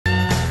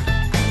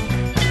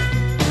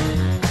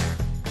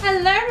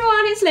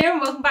it's Leah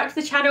and welcome back to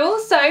the channel.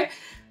 So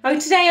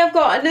today I've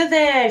got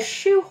another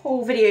shoe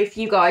haul video for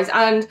you guys,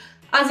 and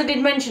as I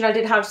did mention, I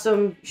did have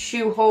some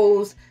shoe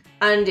hauls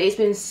and it's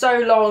been so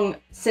long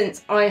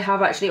since I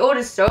have actually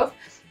ordered stuff.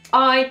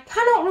 I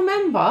cannot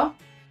remember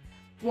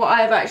what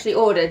I have actually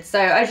ordered. So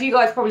as you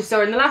guys probably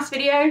saw in the last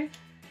video,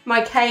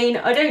 my cane,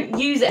 I don't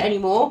use it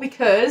anymore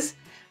because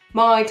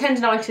my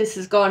tendonitis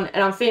has gone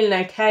and I'm feeling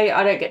okay.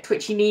 I don't get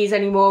twitchy knees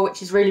anymore,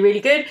 which is really,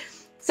 really good.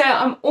 So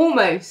I'm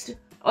almost,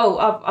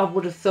 I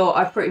would have thought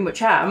I pretty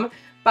much am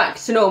back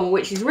to normal,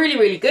 which is really,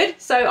 really good.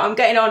 So I'm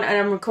getting on and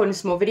I'm recording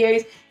some more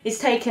videos. It's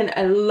taken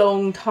a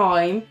long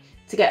time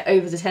to get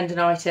over the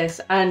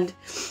tendonitis, and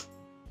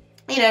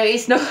you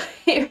know,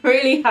 it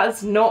really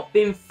has not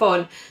been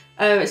fun.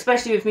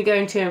 Especially with me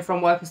going to and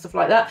from work and stuff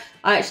like that.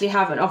 I actually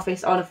have an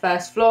office on a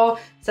first floor,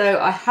 so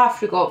I have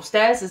to go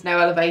upstairs. There's no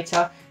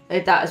elevator.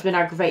 That has been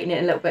aggravating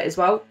it a little bit as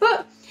well.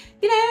 But,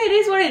 you know, it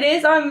is what it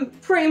is. I'm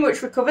pretty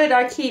much recovered.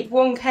 I keep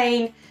one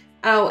cane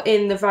out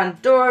in the van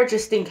door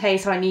just in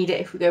case I need it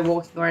if we go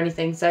walking or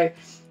anything. So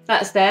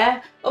that's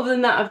there. Other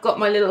than that, I've got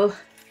my little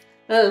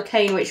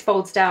cane which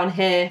folds down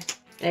here,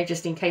 you know,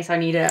 just in case I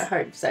need it at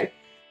home. So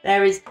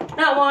there is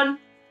that one.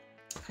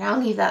 And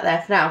I'll leave that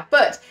there for now.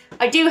 But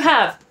I do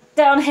have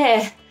down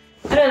here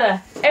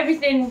another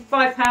everything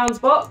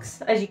 £5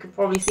 box, as you can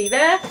probably see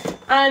there,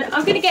 and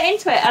I'm going to get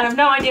into it and I have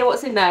no idea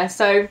what's in there,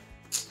 so I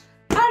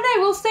don't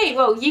know, we'll see.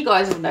 Well, you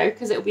guys will know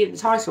because it'll be in the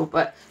title,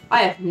 but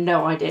I have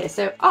no idea,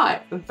 so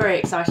I am very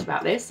excited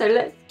about this, so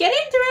let's get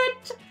into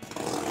it.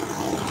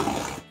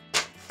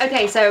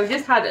 Okay, so I've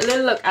just had a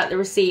little look at the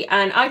receipt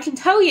and I can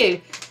tell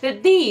you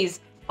that these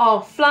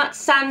are flat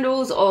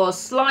sandals or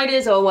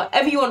sliders or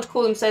whatever you want to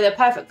call them, so they're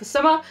perfect for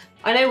summer.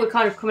 I know we're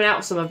kind of coming out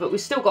of summer, but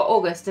we've still got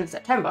August and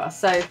September,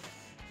 so,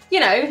 you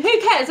know, who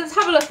cares? Let's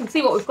have a look and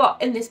see what we've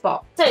got in this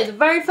box. So the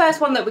very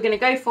first one that we're going to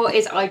go for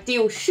is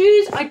Ideal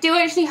Shoes. I do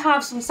actually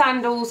have some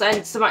sandals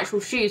and some actual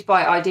shoes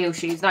by Ideal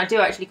Shoes, and I do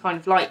actually kind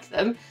of like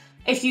them.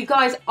 If you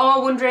guys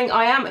are wondering,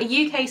 I am a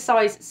UK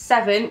size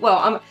 7.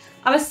 Well,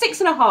 I'm a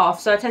 6.5,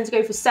 so I tend to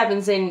go for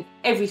 7s in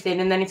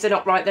everything, and then if they're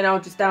not right, then I'll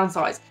just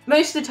downsize.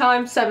 Most of the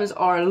time, 7s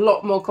are a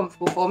lot more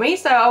comfortable for me,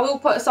 so I will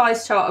put a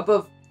size chart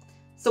above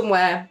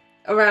somewhere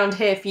around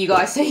here for you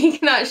guys so you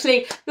can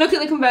actually look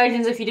at the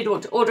conversions if you did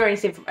want to order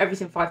anything from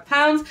everything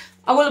 £5.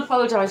 I will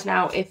apologise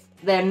now if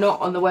they're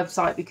not on the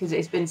website because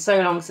it's been so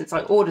long since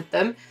I ordered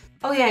them.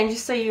 Oh yeah, and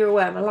just so you're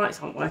aware, my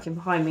lights aren't working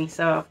behind me,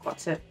 so I've got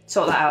to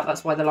sort that out.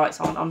 That's why the lights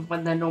aren't on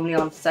when they're normally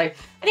on. So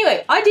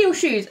anyway, Ideal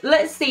Shoes,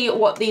 let's see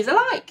what these are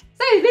like.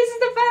 So this is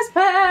the first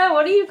pair.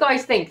 What do you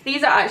guys think?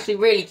 These are actually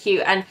really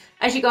cute, and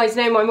as you guys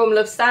know, my mum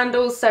loves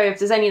sandals, so if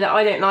there's any that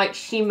I don't like,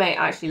 she may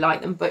actually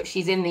like them, but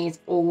she's in these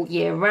all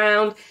year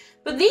round.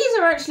 But these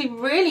are actually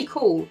really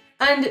cool,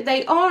 and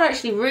they are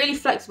actually really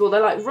flexible.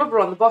 They're like rubber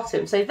on the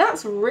bottom, so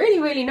that's really,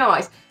 really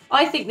nice.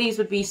 I think these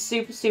would be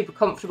super, super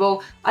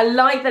comfortable. I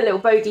like the little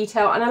bow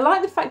detail, and I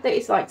like the fact that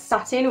it's like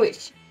satin,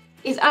 which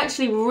is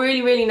actually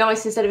really, really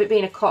nice instead of it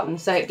being a cotton.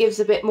 So it gives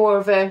a bit more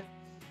of a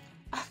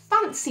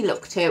fancy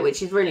look to it,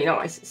 which is really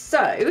nice.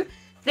 So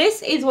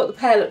this is what the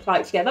pair look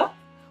like together.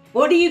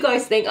 What do you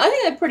guys think? I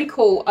think they're pretty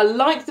cool. I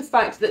like the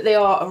fact that they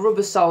are a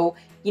rubber sole.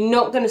 You're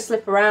not going to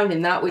slip around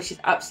in that, which is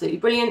absolutely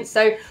brilliant.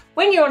 So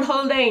when you're on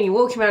holiday and you're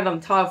walking around on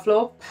the tile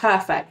floor,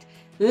 perfect.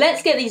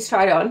 Let's get these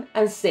tried on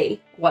and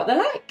see what they're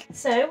like.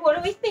 So what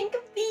do we think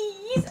of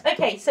these?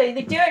 Okay, so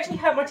they do actually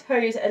hurt my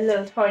toes a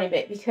little tiny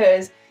bit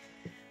because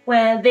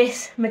where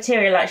this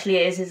material actually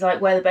is like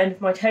where the bend of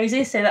my toes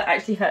is, so that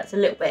actually hurts a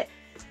little bit.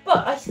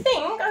 But I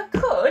think I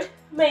could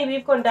maybe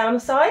have gone down a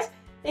size.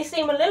 They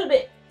seem a little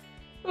bit,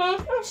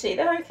 actually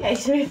they're okay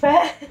to be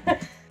fair.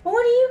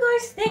 What do you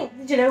guys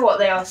think? Do you know what?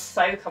 They are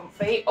so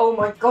comfy. Oh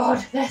my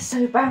god, they're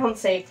so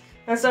bouncy.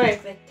 I'm sorry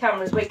if the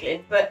camera's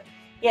wiggling, but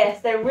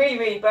yes, they're really,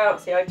 really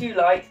bouncy. I do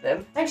like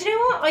them. And do you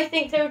know what? I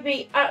think they would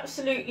be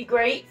absolutely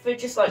great for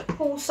just like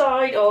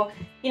poolside, or,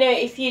 you know,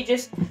 if you're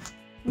just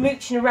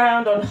mooching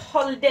around on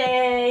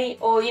holiday,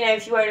 or, you know,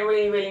 if you're wearing a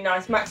really, really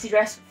nice maxi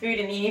dress for food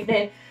in the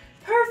evening.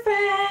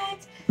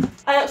 Perfect!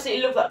 I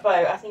absolutely love that bow.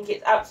 I think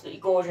it's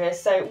absolutely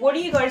gorgeous. So what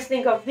do you guys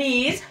think of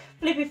these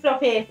flippy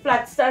floppy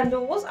flat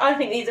sandals? I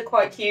think these are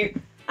quite cute.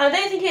 I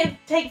don't think it'd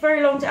take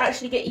very long to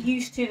actually get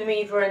used to them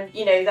either, and,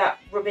 you know, that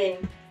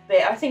rubbing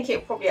bit. I think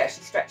it'll probably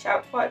actually stretch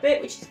out quite a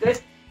bit, which is good.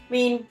 I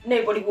mean,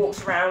 nobody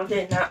walks around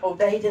in that all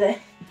day, do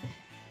they?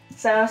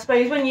 So I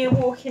suppose when you're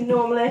walking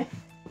normally,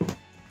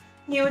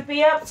 you would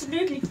be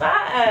absolutely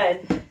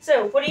fine.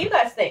 So what do you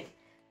guys think?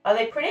 Are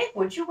they pretty?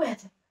 Would you wear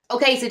them?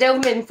 Okay, so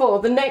delving in for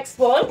the next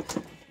one,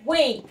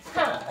 we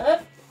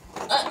have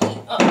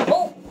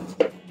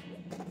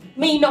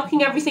me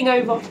knocking everything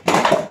over.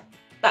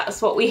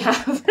 That's what we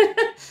have.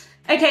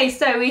 Okay,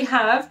 so we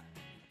have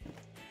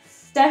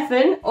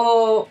Stefan,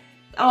 or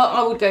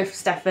I would go for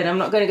Stefan. I'm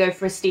not going to go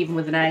for a Stephen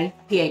with an A,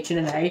 PH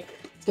and an A.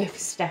 Let's go for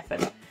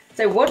Stefan.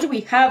 So what do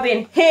we have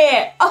in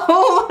here?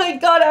 Oh my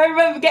god, I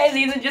remember getting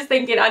these and just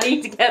thinking I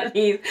need to get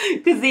these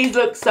because these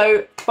look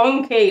so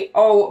funky.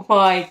 Oh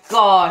my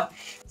god.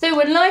 So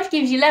when life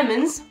gives you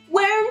lemons,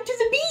 wear them to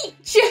the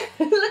beach.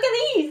 Look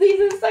at these.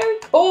 These are so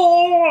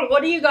cool.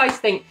 What do you guys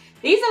think?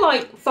 These are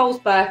like false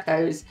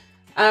Burkos.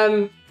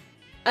 And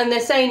they're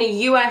saying a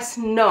US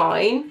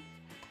 9.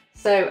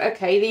 So,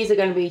 okay, these are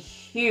going to be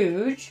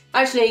huge.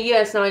 Actually, a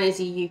US 9 is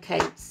a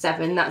UK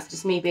 7. That's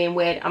just me being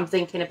weird. I'm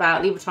thinking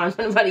about the other times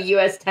when I've had a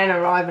US 10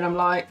 arrive and I'm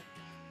like,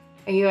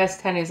 a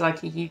US 10 is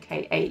like a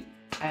UK 8.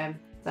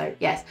 So,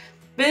 yes.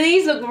 But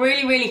these look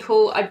really, really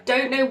cool. I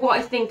don't know what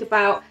I think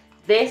about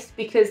this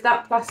because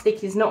that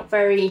plastic is not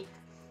very,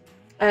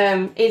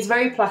 it's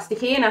very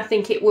plasticky and I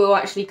think it will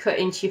actually cut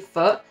into your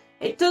foot.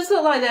 It does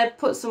look like they've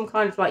put some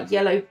kind of like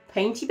yellow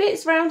painty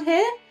bits around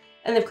here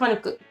and they've kind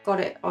of got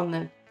it on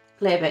the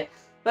clear bit.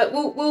 But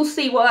we'll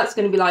see what that's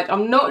going to be like.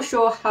 I'm not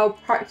sure how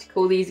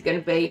practical these are going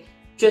to be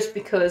just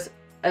because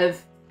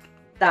of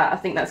that. I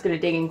think that's going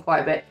to dig in quite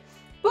a bit.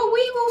 But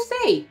we will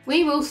see.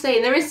 We will see.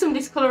 And there is some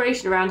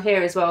discoloration around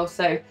here as well.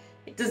 So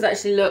it does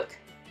actually look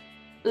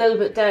a little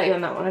bit dirty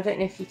on that one. I don't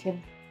know if you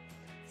can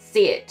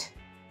see it.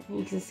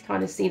 You can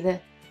kind of see the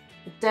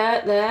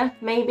dirt there,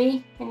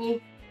 maybe. Can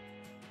you?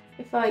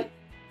 If I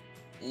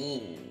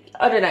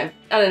don't know.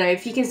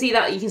 If you can see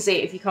that, you can see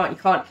it. If you can't, you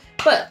can't.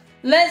 But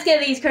let's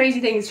get these crazy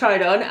things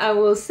tried on and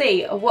we'll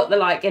see what they're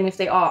like and if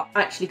they are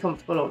actually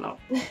comfortable or not.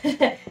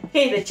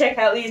 Here, check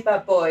out these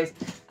bad boys.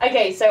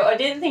 Okay, so I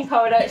didn't think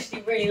I would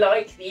actually really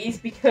like these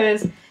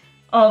because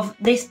of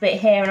this bit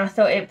here and I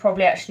thought it'd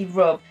probably actually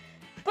rub.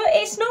 But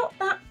it's not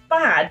that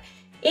bad.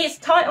 It's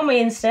tight on my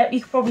instep. You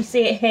can probably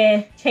see it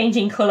here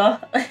changing colour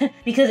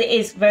because it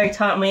is very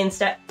tight on my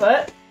instep.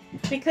 But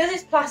because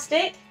it's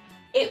plastic,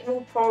 it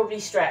will probably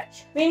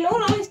stretch. I mean, in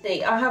all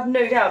honesty, I have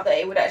no doubt that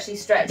it would actually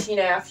stretch, you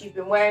know, after you've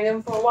been wearing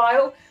them for a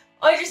while.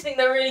 I just think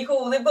they're really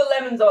cool. They've got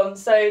lemons on,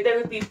 so they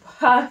would be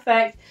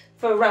perfect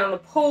for around the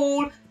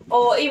pool,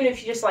 or even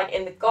if you're just like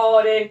in the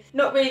garden,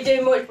 not really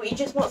doing much, but you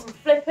just want some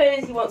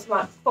flippers, you want some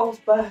like false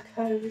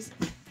Burkos.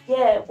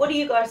 Yeah, what do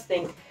you guys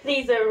think?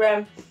 These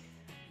are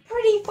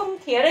pretty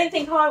funky. I don't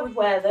think I would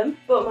wear them,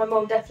 but my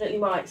mum definitely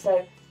might.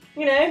 So,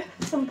 you know,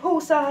 some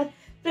poolside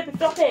flippy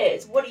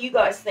floppies. What do you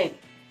guys think?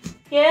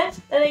 Yeah?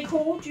 Are they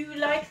cool? Do you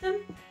like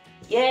them?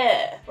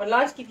 Yeah. When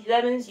life gives you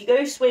lemons, you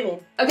go swimming.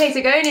 Okay,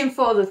 so going in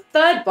for the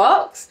third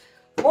box,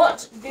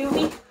 what do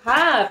we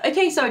have?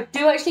 Okay, so I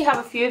do actually have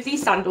a few of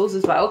these sandals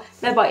as well.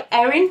 They're by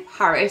Erin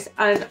Paris,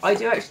 and I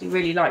do actually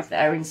really like the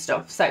Erin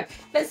stuff. So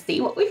let's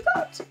see what we've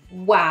got.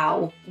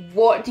 Wow.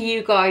 What do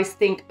you guys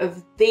think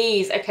of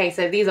these? Okay,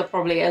 so these are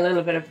probably a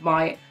little bit of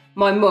my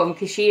mum,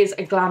 because she is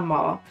a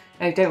grandma.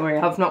 No, don't worry,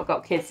 I've not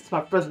got kids. It's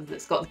my brother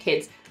that's got the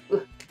kids.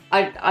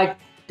 I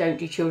don't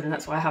do children,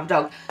 that's why I have a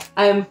dog.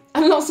 And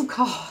lots of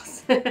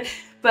cars.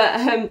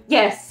 But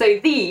yes, so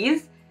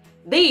these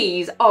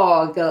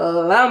are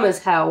glam as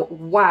hell.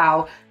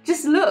 Wow.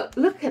 Just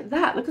look at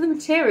that. Look at the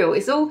material.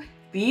 It's all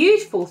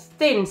beautiful,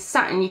 thin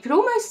satin. You could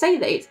almost say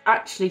that it's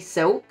actually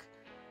silk.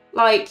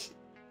 Like,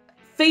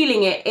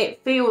 feeling it,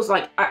 it feels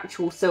like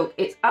actual silk.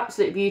 It's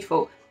absolutely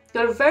beautiful. It's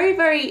got a very,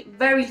 very,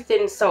 very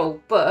thin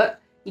sole, but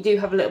you do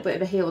have a little bit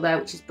of a heel there,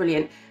 which is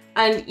brilliant.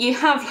 And you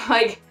have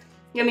like,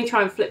 let me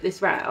try and flip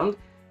this round,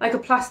 like a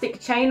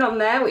plastic chain on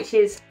there, which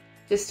is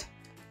just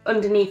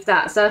underneath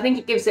that. So I think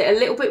it gives it a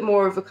little bit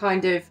more of a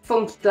kind of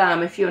funky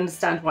glam, if you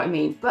understand what I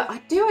mean. But I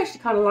do actually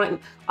kind of like them.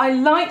 I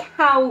like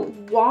how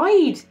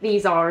wide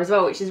these are as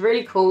well, which is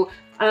really cool.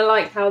 And I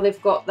like how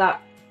they've got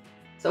that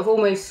sort of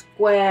almost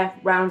square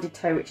rounded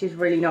toe, which is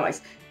really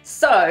nice.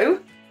 So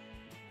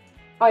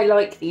I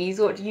like these.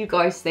 What do you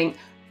guys think?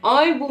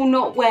 I will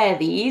not wear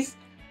these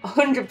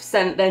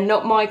 100%. They're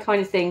not my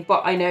kind of thing,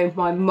 but I know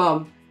my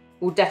mum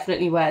will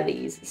definitely wear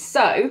these.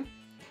 So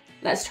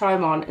let's try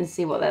them on and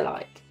see what they're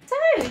like. So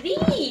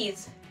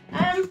these,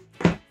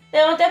 they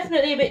are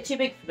definitely a bit too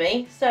big for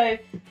me. So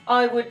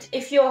I would,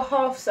 if you're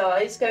half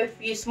size, go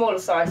for your smaller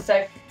size.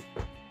 So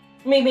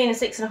me being a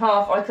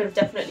 6.5, I could have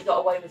definitely got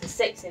away with a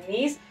 6 in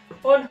these.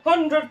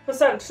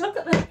 100%.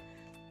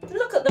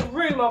 Look at the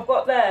room I've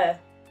got there.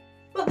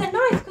 But they're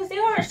nice because they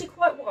are actually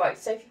quite wide.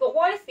 So if you've got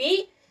wider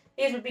feet,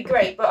 these would be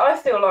great. But I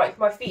feel like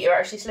my feet are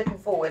actually slipping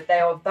forward. They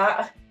are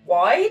that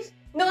wide.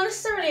 Not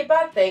necessarily a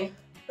bad thing.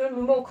 You'll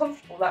be more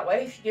comfortable that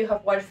way if you do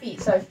have wider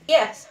feet. So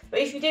yes, but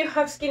if you do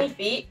have skinny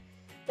feet,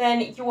 then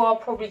you are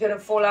probably going to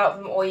fall out of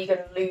them or you're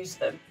going to lose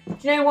them. Do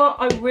you know what?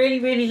 I really,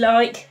 really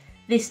like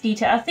this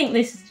detail. I think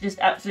this is just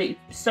absolutely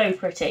so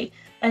pretty.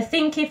 I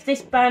think if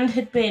this band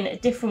had been a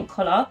different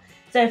colour,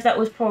 so if that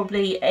was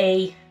probably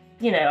a,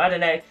 you know, I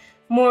don't know,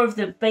 more of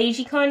the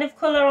beigey kind of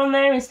colour on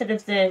there instead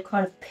of the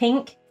kind of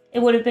pink, it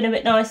would have been a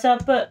bit nicer.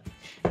 But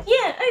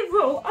yeah,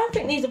 overall, I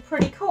think these are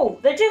pretty cool.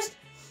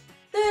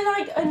 They're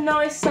like a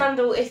nice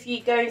sandal if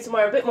you're going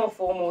somewhere a bit more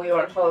formal, you're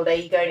on holiday,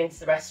 you're going into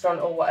the restaurant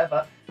or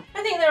whatever.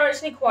 I think they're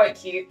actually quite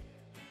cute.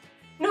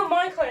 Not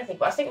my kind of thing,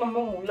 but I think my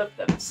mum will love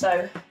them.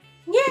 So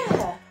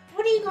yeah,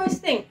 what do you guys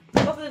think?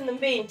 Other than them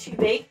being too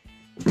big,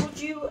 would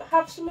you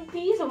have some of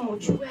these or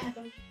would you wear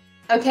them?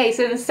 Okay,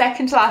 so the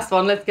second to last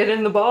one, let's get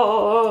in the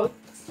box.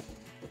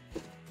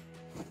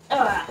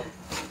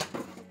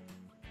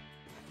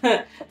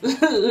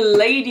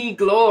 Lady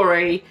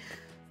Glory.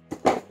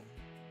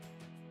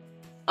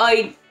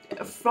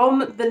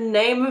 From the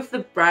name of the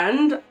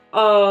brand,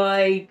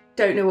 I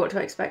don't know what to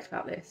expect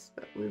about this,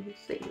 but we will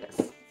see.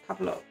 Let's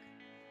have a look.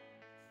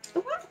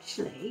 Oh,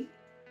 actually,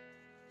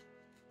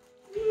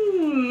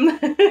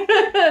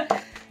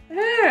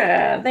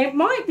 yeah, they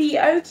might be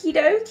okie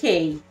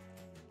dokie.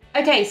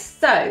 Okay,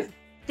 so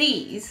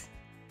these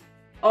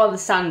are the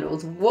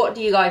sandals. What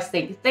do you guys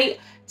think?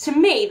 To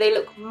me, they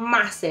look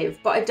massive,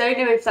 but I don't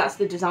know if that's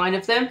the design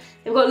of them.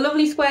 They've got a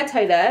lovely square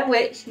toe there,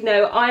 which, you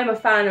know, I am a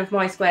fan of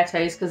my square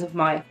toes because of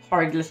my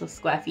horrid little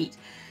square feet.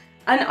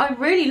 And I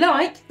really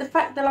like the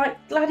fact they're like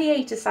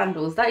gladiator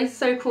sandals. That is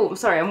so cool. I'm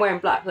sorry, I'm wearing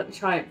black. Let me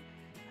try and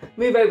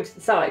move over to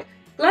the side.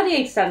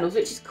 Gladiator sandals,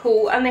 which is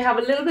cool, and they have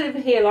a little bit of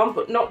a heel on,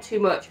 but not too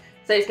much.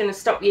 So it's going to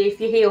stop you if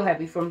you're heel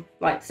heavy from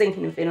like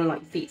sinking and feeling like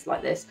your feet's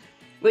like this,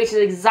 which is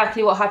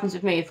exactly what happens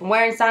with me. If I'm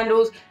wearing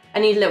sandals, I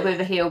need a little bit of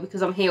a heel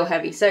because I'm heel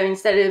heavy. So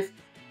instead of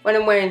when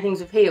I'm wearing things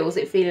with heels,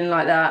 it feeling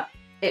like that,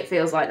 it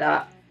feels like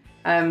that.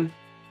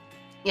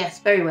 Yes,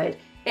 very weird.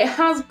 It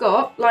has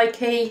got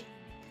like a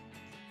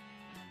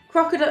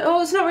crocodile.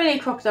 Oh, it's not really a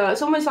crocodile.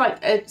 It's almost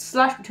like a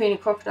slash between a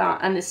crocodile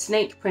and a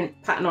snake print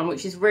pattern on,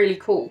 which is really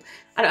cool.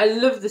 And I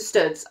love the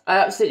studs. I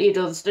absolutely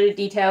adore the studded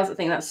details. I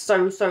think that's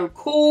so, so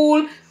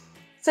cool.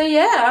 So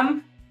yeah,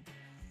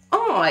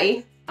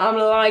 I am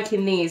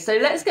liking these. So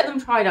let's get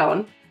them tried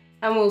on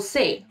and we'll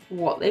see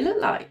what they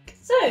look like.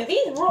 So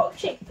these Rock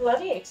Chick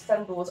Gladiator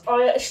sandals,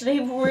 I actually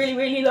really,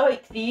 really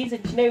like these,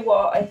 and you know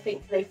what? I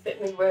think they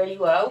fit me really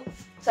well.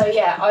 So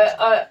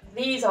yeah,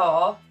 these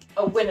are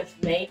a winner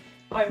for me.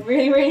 I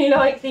really, really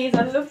like these.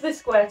 I love the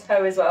square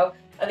toe as well.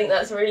 I think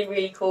that's really,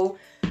 really cool.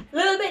 A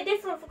little bit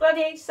different for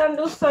gladiator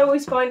sandals, so I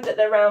always find that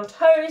they're round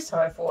toes, so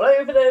I fall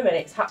over them and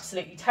it's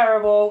absolutely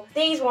terrible.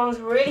 These ones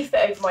really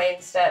fit over my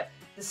instep.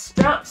 The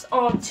straps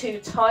aren't too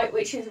tight,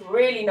 which is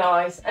really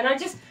nice, and I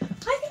think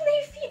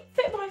they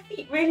fit my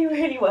feet really,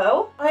 really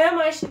well. I am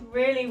actually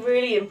really,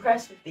 really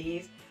impressed with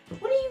these.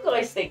 What do you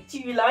guys think? Do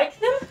you like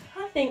them?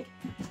 I think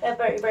they're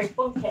very, very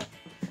funky.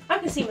 I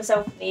can see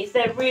myself in these.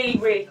 They're really,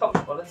 really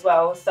comfortable as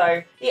well.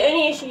 So the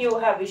only issue you'll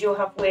have is you'll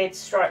have weird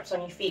stripes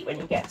on your feet when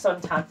you get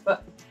suntan.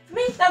 But for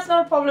me, that's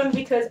not a problem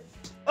because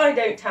I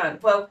don't tan.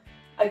 Well,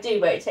 I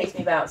do, but it takes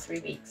me about 3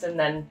 weeks and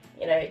then,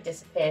 you know, it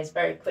disappears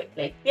very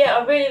quickly. Yeah,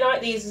 I really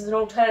like these as an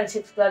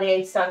alternative to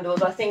gladiator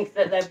sandals. I think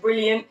that they're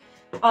brilliant.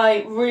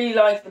 I really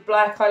like the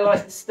black. I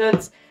like the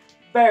studs.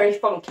 Very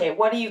funky.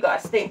 What do you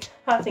guys think?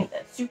 I think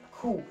they're super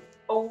cool.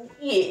 Oh,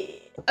 yeah.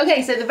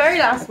 Okay, so the very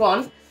last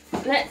one.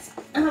 Let's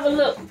have a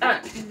look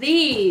at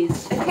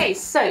these. Okay,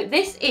 so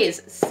this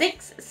is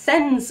 6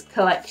 Sens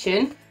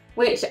collection,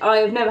 which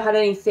I've never had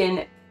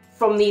anything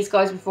from these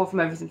guys before from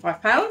everything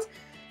 £5.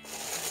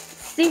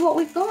 See what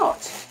we've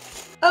got.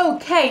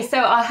 Okay, so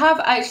I have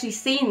actually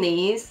seen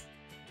these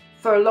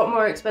for a lot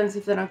more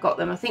expensive than I've got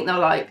them. I think they're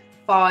like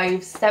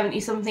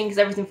 £5.70 something because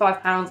everything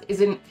 £5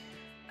 isn't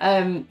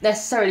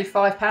necessarily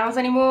 £5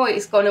 anymore.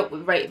 It's gone up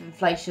with the rate of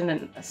inflation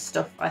and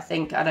stuff, I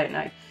think. I don't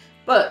know.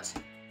 But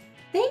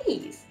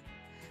these.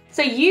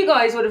 So you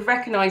guys would have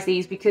recognised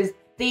these because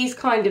these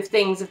kind of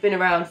things have been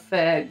around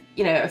for,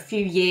 you know, a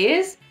few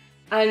years.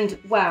 And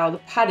wow, the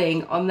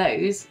padding on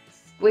those,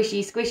 squishy,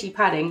 squishy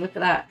padding, look at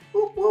that.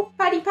 Whoop, whoop,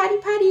 paddy, paddy,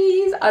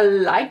 paddies. I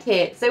like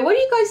it. So what do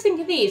you guys think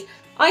of these?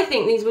 I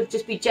think these would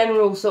just be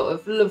general sort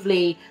of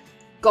lovely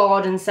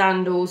garden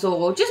sandals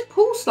or just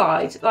pool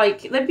slide.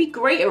 Like, they'd be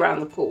great around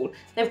the pool.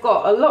 They've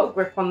got a lot of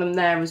grip on them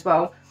there as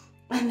well.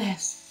 And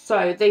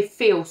they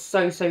feel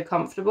so, so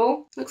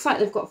comfortable. Looks like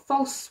they've got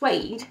false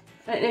suede.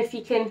 I don't know if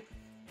you can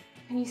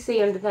you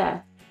see under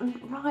there?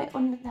 Right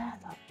under there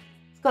though.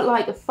 It's got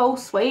like a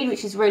false suede,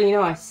 which is really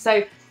nice.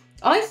 So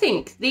I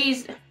think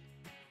these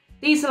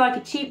are like a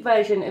cheap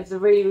version of the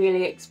really,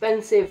 really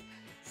expensive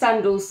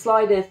sandals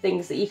slider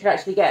things that you can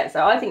actually get.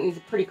 So I think these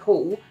are pretty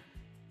cool.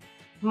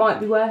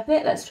 Might be worth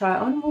it. Let's try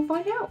it on and we'll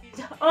find out.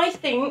 I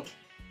think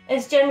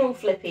as general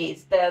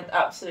flippies, they're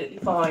absolutely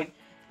fine.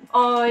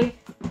 And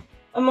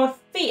my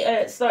feet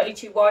are slightly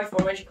too wide for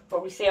them, as you can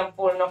probably see. I'm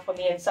falling off on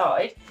the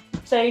inside.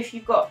 So if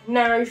you've got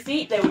narrow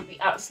feet, they would be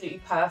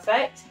absolutely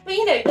perfect. But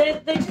you know,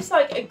 they're just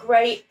like a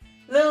great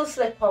little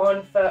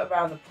slip-on for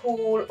around the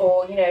pool,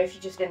 or you know, if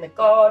you're just in the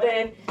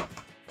garden,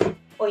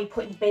 or you're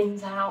putting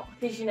bins out,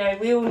 because you know,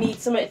 we all need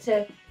something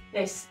to, you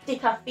know,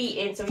 stick our feet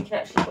in so we can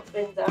actually put the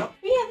bins out.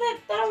 But yeah,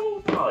 they're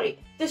all right.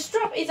 The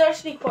strap is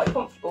actually quite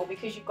comfortable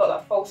because you've got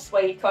that false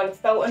suede kind of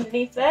felt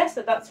underneath there,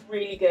 so that's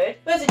really good.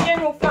 But as a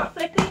general flat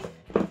flippy,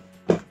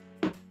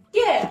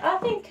 yeah, I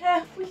think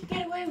we can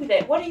get away with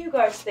it. What do you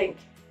guys think?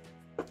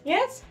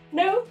 Yes?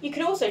 No? You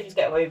could also just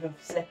get away with them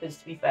for slippers,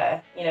 to be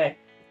fair. You know,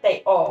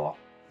 they are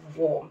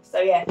warm. So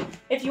yeah,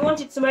 if you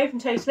wanted some open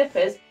toe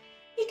slippers,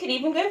 you could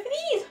even go for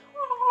these.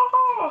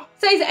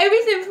 So it's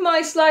everything for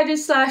my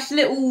sliders /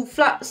 little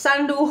flat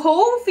sandal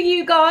haul for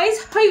you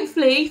guys.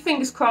 Hopefully,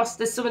 fingers crossed,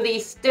 there's some of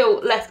these still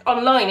left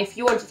online. If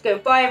you wanted to go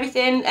and buy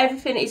everything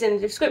is in the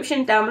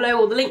description down below,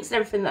 all the links and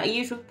everything that I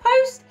usually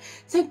post.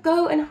 So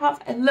go and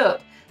have a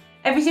look.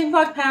 Everything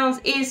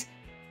 £5 is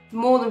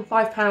more than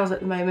 £5 at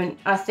the moment.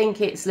 I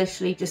think it's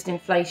literally just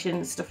inflation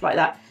and stuff like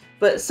that.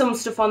 But some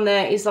stuff on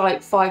there is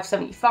like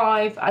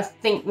 £5.75. I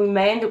think we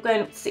may end up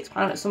going up to £6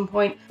 at some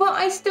point. But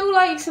I still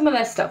like some of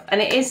their stuff, and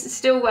it is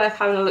still worth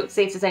having a look to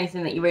see if there's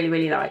anything that you really,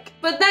 really like.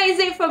 But that is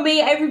it from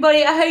me,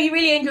 everybody. I hope you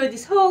really enjoyed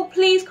this haul.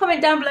 Please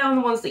comment down below on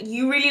the ones that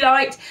you really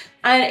liked.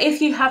 And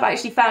if you have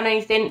actually found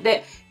anything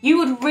that you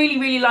would really,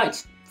 really like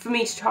for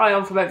me to try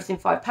on from everything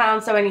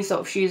 £5, so any sort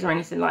of shoes or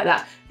anything like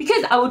that,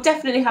 because I will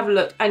definitely have a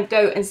look and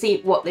go and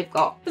see what they've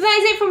got. But that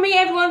is it from me,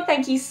 everyone.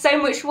 Thank you so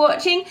much for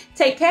watching.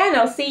 Take care, and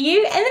I'll see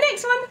you in the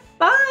next one.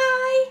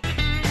 Bye!